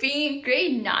distinctly being in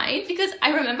grade 9, because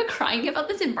I remember crying about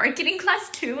this in marketing class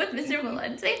too with Mr.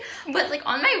 Valente, but like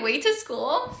on my way to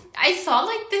school, I saw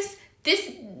like this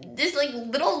like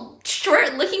little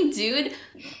short looking dude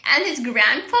and his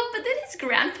grandpa, but then his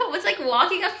grandpa was like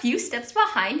walking a few steps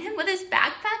behind him with his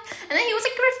backpack, and then he was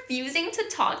like refusing to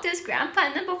talk to his grandpa,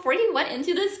 and then before he went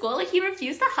into the school, like he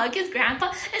refused to hug his grandpa,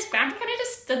 and his grandpa kind of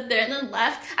just stood there and then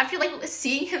left after like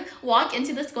seeing him walk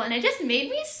into the school, and it just made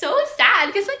me so sad,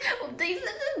 because like it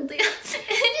just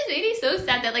made me so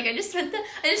sad that like I just spent the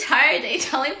entire day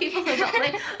telling people about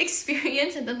my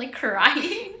experience and then like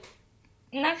crying.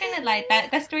 I'm not gonna lie,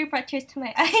 that story brought tears to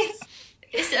my eyes.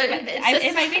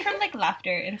 It might be from like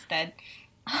laughter instead.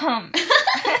 I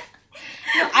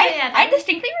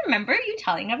distinctly remember you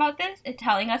telling us about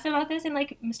this in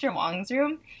like Mr. Wong's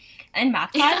room in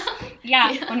math class.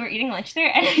 Yeah, when we're eating lunch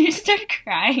there, and you just started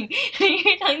crying. And you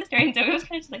were telling the story, and Zoe was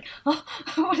kind of just like, oh,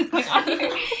 what is going on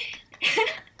here?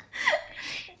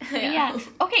 Yeah.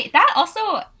 Okay, that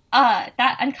also.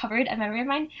 That uncovered a memory of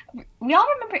mine. We all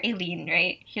remember Aileen,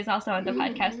 right? She's also on the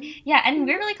podcast. Yeah, and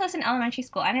we were really close in elementary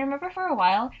school. And I remember for a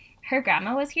while, her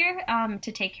grandma was here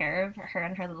to take care of her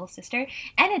and her little sister.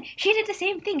 And then she did the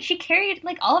same thing. She carried,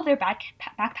 like, all of their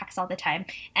backpacks all the time.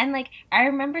 And, like, I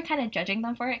remember kind of judging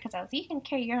them for it because I was like, you can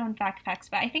carry your own backpacks.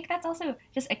 But I think that's also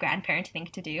just a grandparent thing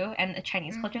to do and a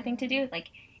Chinese culture thing to do. Like,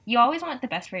 you always want the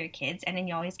best for your kids, and then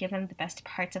you always give them the best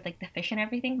parts of, like, the fish and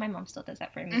everything. My mom still does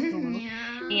that for me.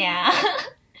 Yeah.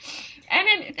 And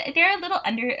then they're a little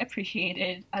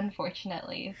underappreciated,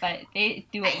 unfortunately, but they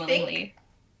do it willingly.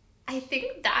 I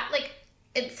think that, like,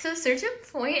 it's to a certain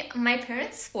point, my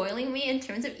parents spoiling me in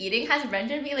terms of eating has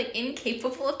rendered me, like,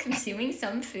 incapable of consuming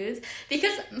some foods.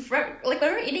 Because, like,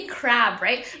 when we're eating crab,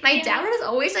 right? My dad would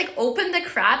always, like, open the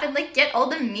crab and, like, get all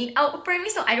the meat out for me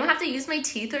so I don't have to use my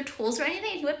teeth or tools or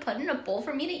anything. He would put it in a bowl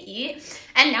for me to eat.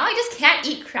 And now I just can't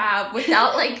eat crab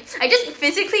without, like, I just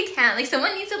physically can't. Like,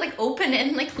 someone needs to, like, open it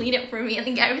and, like, clean it for me and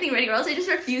then get everything ready, or else I just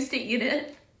refuse to eat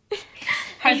it.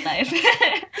 Hard life.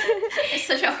 It's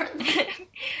such a hard life.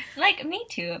 Like, me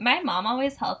too. My mom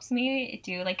always helps me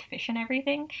do, like, fish and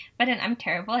everything, but then I'm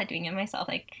terrible at doing it myself.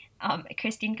 Like,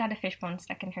 Christine got a fish bone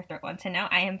stuck in her throat once, and now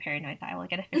I am paranoid that I will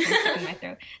get a fish bone stuck in my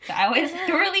throat. So I always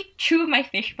thoroughly chew my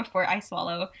fish before I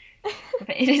swallow.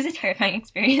 But it is a terrifying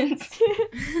experience.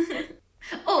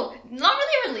 Oh, not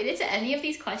really related to any of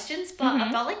these questions, but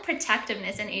about like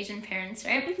protectiveness and Asian parents,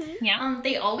 right? Yeah.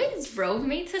 They always drove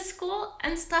me to school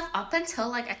and stuff up until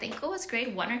like I think it was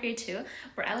grade 1 or grade 2,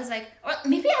 where I was like, or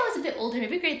maybe I was a bit older,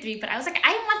 maybe grade 3, but I was like,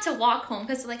 I want to walk home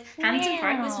because like Hamilton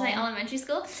Park was my elementary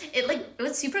school. It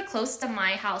was super close to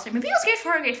my house, or maybe it was grade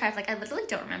 4 or grade 5. Like I literally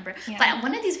don't remember. Yeah. But at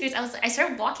one of these grades, I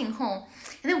started walking home.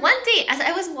 And then one day, as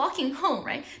I was walking home,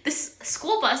 right, this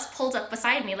school bus pulled up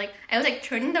beside me. Like, I was, like,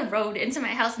 turning the road into my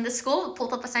house, and the school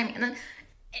pulled up beside me. And then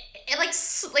it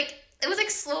was, like,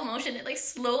 slow motion. It, like,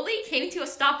 slowly came to a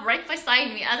stop right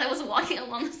beside me as I was walking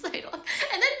along the sidewalk.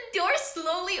 And then the door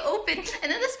slowly opened.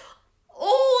 And then this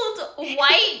old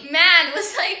white man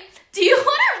was like, do you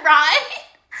want to ride?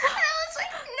 And I was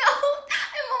like, no,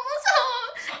 I'm almost home.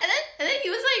 And then he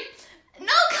was like,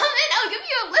 no, come in, I'll give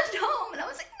you a lift home. And I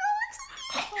was like, no, it's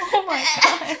okay. Oh my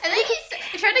god. And then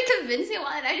he tried to convince me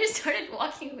why, and I just started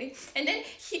walking away. And then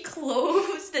he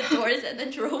closed the doors and then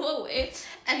drove away.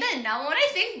 And then now when I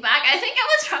think back, I think I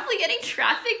was probably getting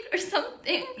trafficked or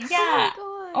something. Yeah.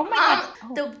 Oh my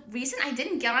god. The reason I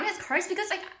didn't get on his car is because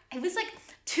like it was like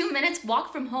 2 minutes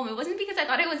walk from home. It wasn't because I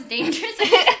thought it was dangerous.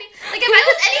 Like if I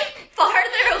was any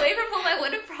farther away from home, I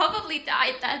would have probably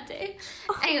died that day.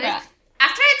 Anyway. Yeah.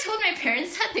 After I told my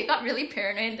parents that, they got really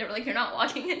paranoid. They were like, you're not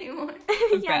walking anymore.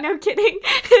 Yeah, no kidding.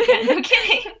 Yeah, no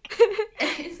kidding.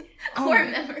 Core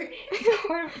memory.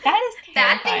 That is terrifying.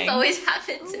 Bad things always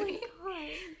happen to me.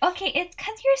 God. Okay, it's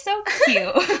because you're so cute.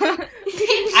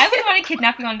 I would want to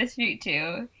kidnap you on the street,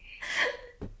 too.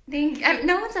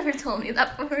 No one's ever told me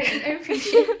that before. I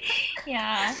appreciate it.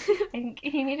 Yeah. I think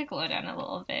you need to glow down a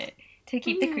little bit to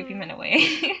keep the creepy men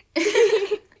away.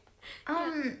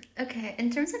 Okay, in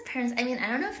terms of parents, I mean, I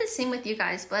don't know if it's the same with you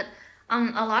guys, but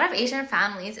a lot of Asian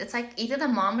families, it's like either the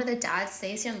mom or the dad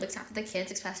stays here and looks after the kids,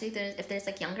 especially if there's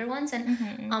like younger ones, and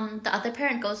the other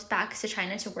parent goes back to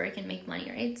China to work and make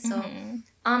money, right? So,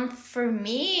 for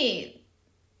me,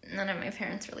 none of my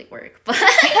parents really work, but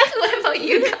what about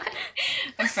you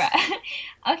guys?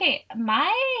 Okay,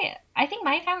 I think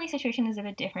my family situation is a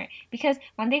bit different because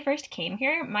when they first came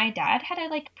here, my dad had a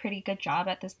like pretty good job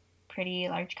at this pretty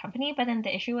large company, but then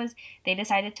the issue was they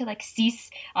decided to like cease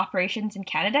operations in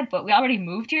Canada, but we already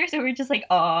moved here, so we're just like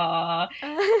yeah,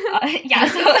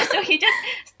 so he just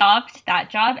stopped that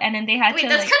job, and then they had to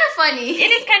that's like, kind of funny.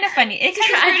 it is kind of funny. It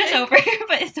kind of screwed us over,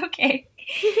 but it's okay.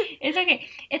 It's okay.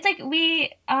 It's like we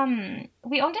owned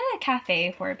a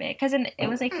cafe for a bit because it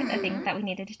was like a thing that we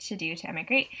needed to do to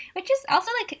emigrate, which is also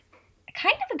like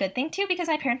kind of a good thing too because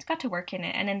my parents got to work in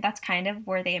it, and then that's kind of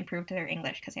where they improved their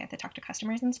English because they had to talk to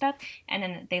customers and stuff, and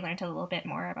then they learned a little bit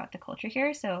more about the culture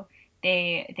here, so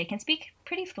they can speak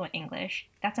pretty fluent English.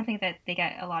 That's something that they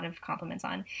get a lot of compliments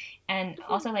on, and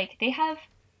also like they have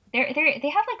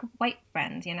like white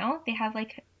friends, you know, they have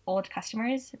like old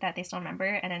customers that they still remember,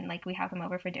 and then like we have them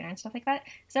over for dinner and stuff like that.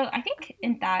 So I think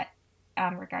in that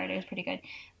regard it was pretty good,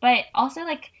 but also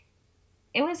like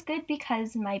it was good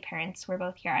because my parents were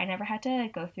both here. I never had to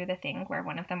go through the thing where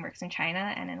one of them works in China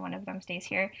and then one of them stays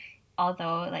here,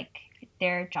 although like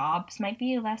their jobs might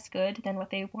be less good than what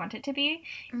they want it to be.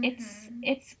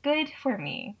 It's good for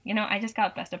me, you know. I just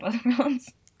got best of both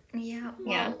worlds.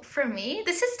 Yeah, for me,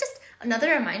 this is just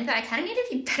another reminder that I kind of need to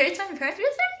be better to my parents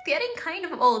because they're getting kind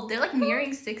of old. They're like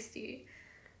nearing 60.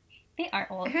 They are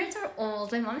old. My parents are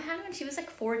old. My mom had me when she was like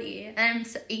 40 and I'm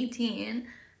 18,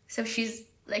 so she's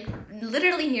like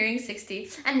literally nearing 60,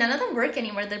 and none of them work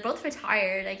anymore. They're both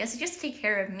retired. I guess they just take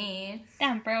care of me.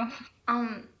 Damn, bro.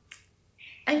 I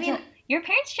mean, your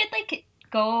parents should like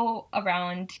go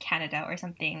around Canada or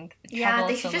something. Yeah,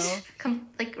 they should solo. just come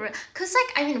like, cause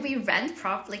like I mean we rent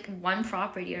one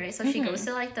property, right? So she goes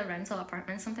to like the rental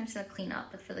apartment sometimes to like, clean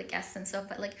up for the guests and stuff.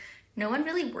 But like no one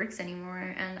really works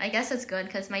anymore, and I guess it's good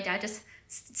because my dad just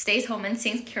stays home and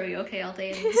sings karaoke all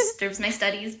day and disturbs my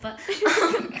studies. But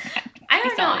I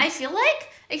don't know. I feel like,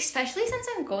 especially since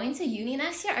I'm going to uni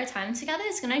next year, our time together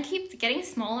is gonna keep getting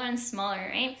smaller and smaller,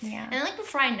 right? Yeah. And then, like,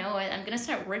 before I know it, I'm gonna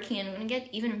start working and I'm gonna get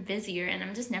even busier, and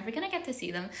I'm just never gonna get to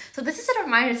see them. So this is a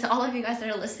reminder to all of you guys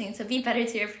that are listening to be better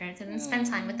to your parents and then spend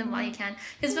time with them while you can.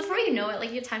 Because before you know it,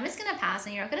 like, your time is gonna pass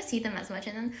and you're not gonna see them as much.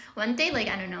 And then one day, like,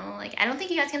 I don't know, like, I don't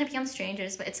think you guys are gonna become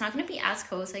strangers, but it's not gonna be as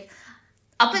close. Like,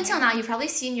 up until now, you've probably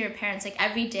seen your parents, like,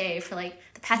 every day for, like,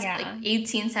 the past, like,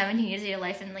 18, 17 years of your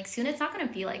life. And, like, soon it's not going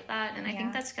to be like that. And I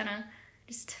think that's going to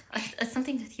just... It's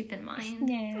something to keep in mind.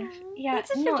 Yeah.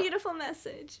 That's such a beautiful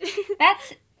message.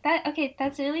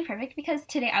 That's really perfect, because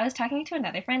today I was talking to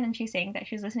another friend and she's saying that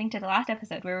she was listening to the last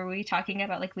episode where we were talking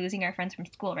about like losing our friends from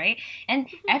school, right? And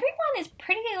everyone is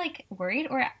pretty like worried,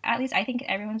 or at least I think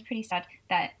everyone's pretty sad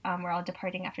that we're all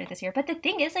departing after this year. But the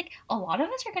thing is, like, a lot of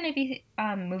us are going to be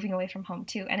moving away from home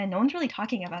too, and then no one's really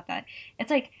talking about that.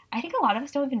 It's like, I think a lot of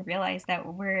us don't even realize that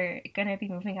we're going to be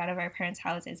moving out of our parents'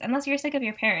 houses, unless you're sick of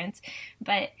your parents.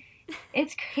 But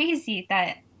it's crazy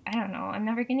that, I don't know, I'm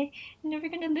never gonna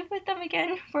live with them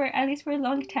again, for at least for a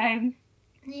long time.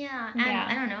 Yeah, and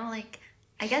I don't know, like,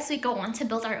 I guess we go on to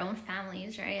build our own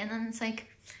families, right? And then it's like,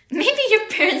 maybe your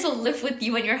parents will live with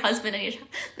you and your husband and your child.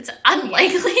 It's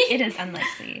unlikely. It is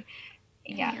unlikely.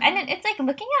 Yeah. And then it's like,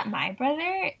 looking at my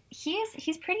brother,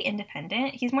 he's pretty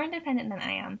independent. He's more independent than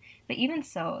I am. But even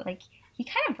so, like, he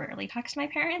kind of rarely talks to my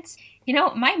parents. You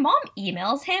know, my mom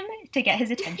emails him to get his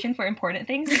attention for important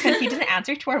things because he doesn't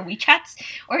answer to our WeChats.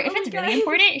 Or if it's really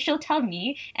important, she'll tell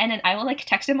me, and then I will, like,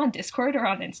 text him on Discord or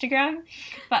on Instagram.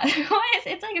 But otherwise,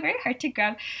 it's, like, very hard to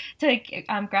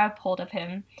grab hold of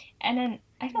him. And then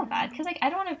I feel bad because, like, I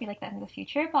don't want to be like that in the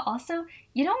future. But also,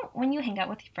 you know, when you hang out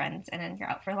with your friends and then you're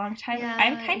out for a long time,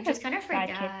 I'm kind of a bad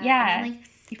kid. Yeah. And then,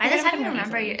 like, by the time you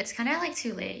remember, it's kind of like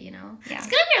too late, you know? Yeah. It's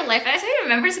gonna be your life. By the time you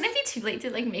remember, it's gonna be too late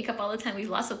to like make up all the time we've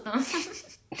lost with them.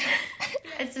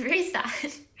 It's very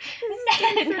sad.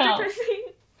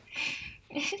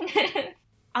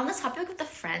 On the topic of the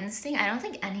friends thing, I don't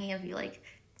think any of you like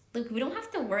we don't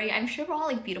have to worry. I'm sure we're all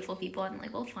like beautiful people and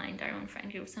like we'll find our own friend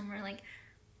group somewhere. Like,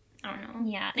 I don't know.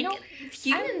 Yeah. Like,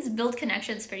 humans build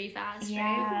connections pretty fast,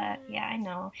 right? Yeah, I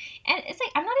know. And it's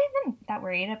like, I'm not even that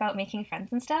worried about making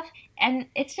friends and stuff. And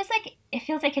it's just like, it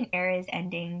feels like an era is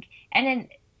ending. And then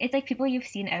it's like people you've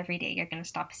seen every day, you're going to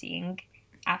stop seeing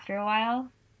after a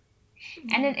while.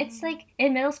 And then it's like,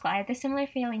 in middle school, I had this similar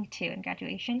feeling too in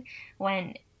graduation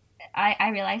when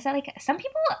I realized that like some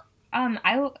people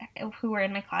who were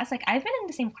in my class, like I've been in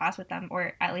the same class with them,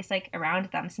 or at least like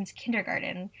around them since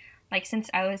kindergarten. Like, since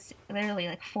I was literally,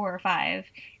 like, 4 or 5,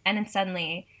 and then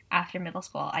suddenly, after middle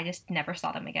school, I just never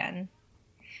saw them again.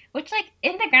 Which, like,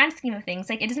 in the grand scheme of things,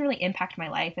 like, it doesn't really impact my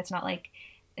life. It's not, like,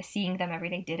 seeing them every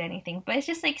day did anything. But it's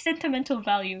just, like, sentimental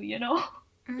value, you know?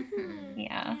 Mm-hmm.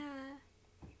 Yeah.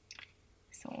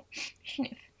 So,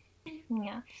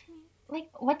 yeah. Like,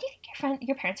 what do you think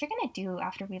your parents are gonna do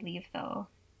after we leave, though?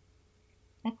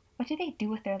 Like, what do they do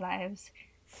with their lives?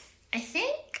 I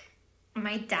think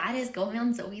my dad is going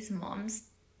on Zoe's mom's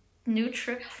new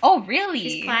trip. Oh, really?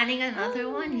 She's planning another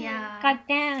one, yeah. God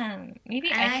damn.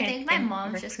 Maybe I think my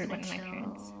mom's just gonna one of my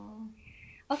parents.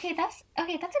 Okay, that's a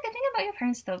good thing about your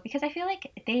parents, though, because I feel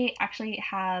like they actually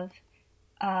have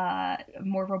a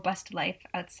more robust life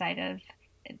outside of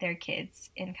their kids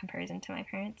in comparison to my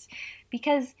parents.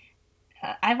 Because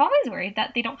I've always worried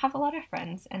that they don't have a lot of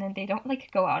friends, and then they don't,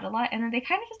 like, go out a lot, and then they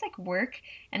kind of just, like, work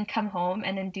and come home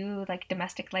and then do, like,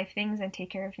 domestic life things and take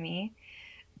care of me.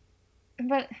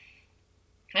 But,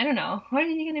 I don't know. What are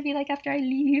you going to be like after I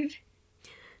leave?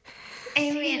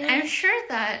 I mean, I'm sure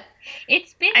that...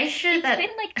 It's been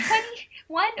like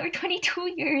 21 or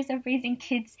 22 years of raising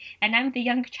kids, and I'm the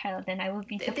young child, and I will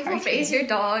be departing. They will raise your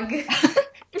dog.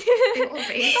 They will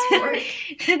raise work.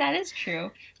 That is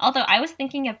true. Although I was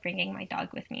thinking of bringing my dog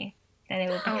with me. Then it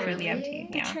would be truly empty.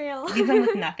 Betrayal. Yeah. Leave them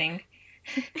with nothing.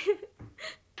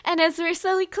 And as we're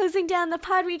slowly closing down the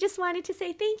pod, we just wanted to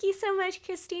say thank you so much,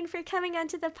 Christine, for coming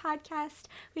onto the podcast.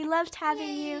 We loved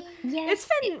having you. Yes, it's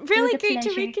been really great to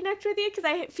reconnect with you because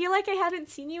I feel like I haven't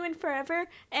seen you in forever,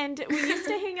 and we used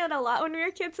to hang out a lot when we were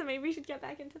kids, so maybe we should get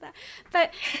back into that.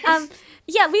 But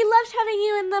yeah, we loved having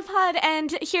you in the pod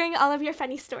and hearing all of your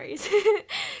funny stories.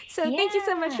 So thank you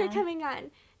so much for coming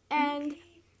on. And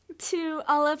to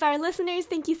all of our listeners,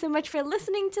 thank you so much for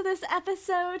listening to this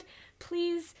episode.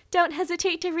 Please don't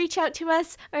hesitate to reach out to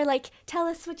us or tell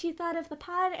us what you thought of the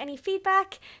pod, any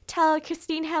feedback. Tell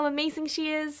Christine how amazing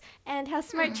she is and how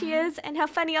smart she is and how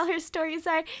funny all her stories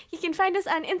are. You can find us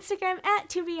on Instagram at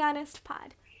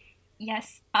ToBeHonestPod.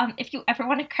 Yes. If you ever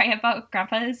want to cry about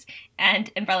grandpas and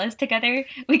umbrellas together,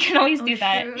 we can always do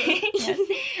that. Yes.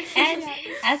 And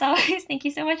as always, thank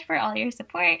you so much for all your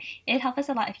support. It helps us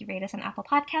a lot if you rate us on Apple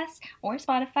Podcasts or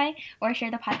Spotify, or share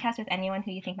the podcast with anyone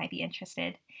who you think might be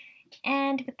interested.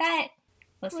 And with that,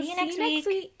 we'll see you next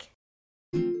week.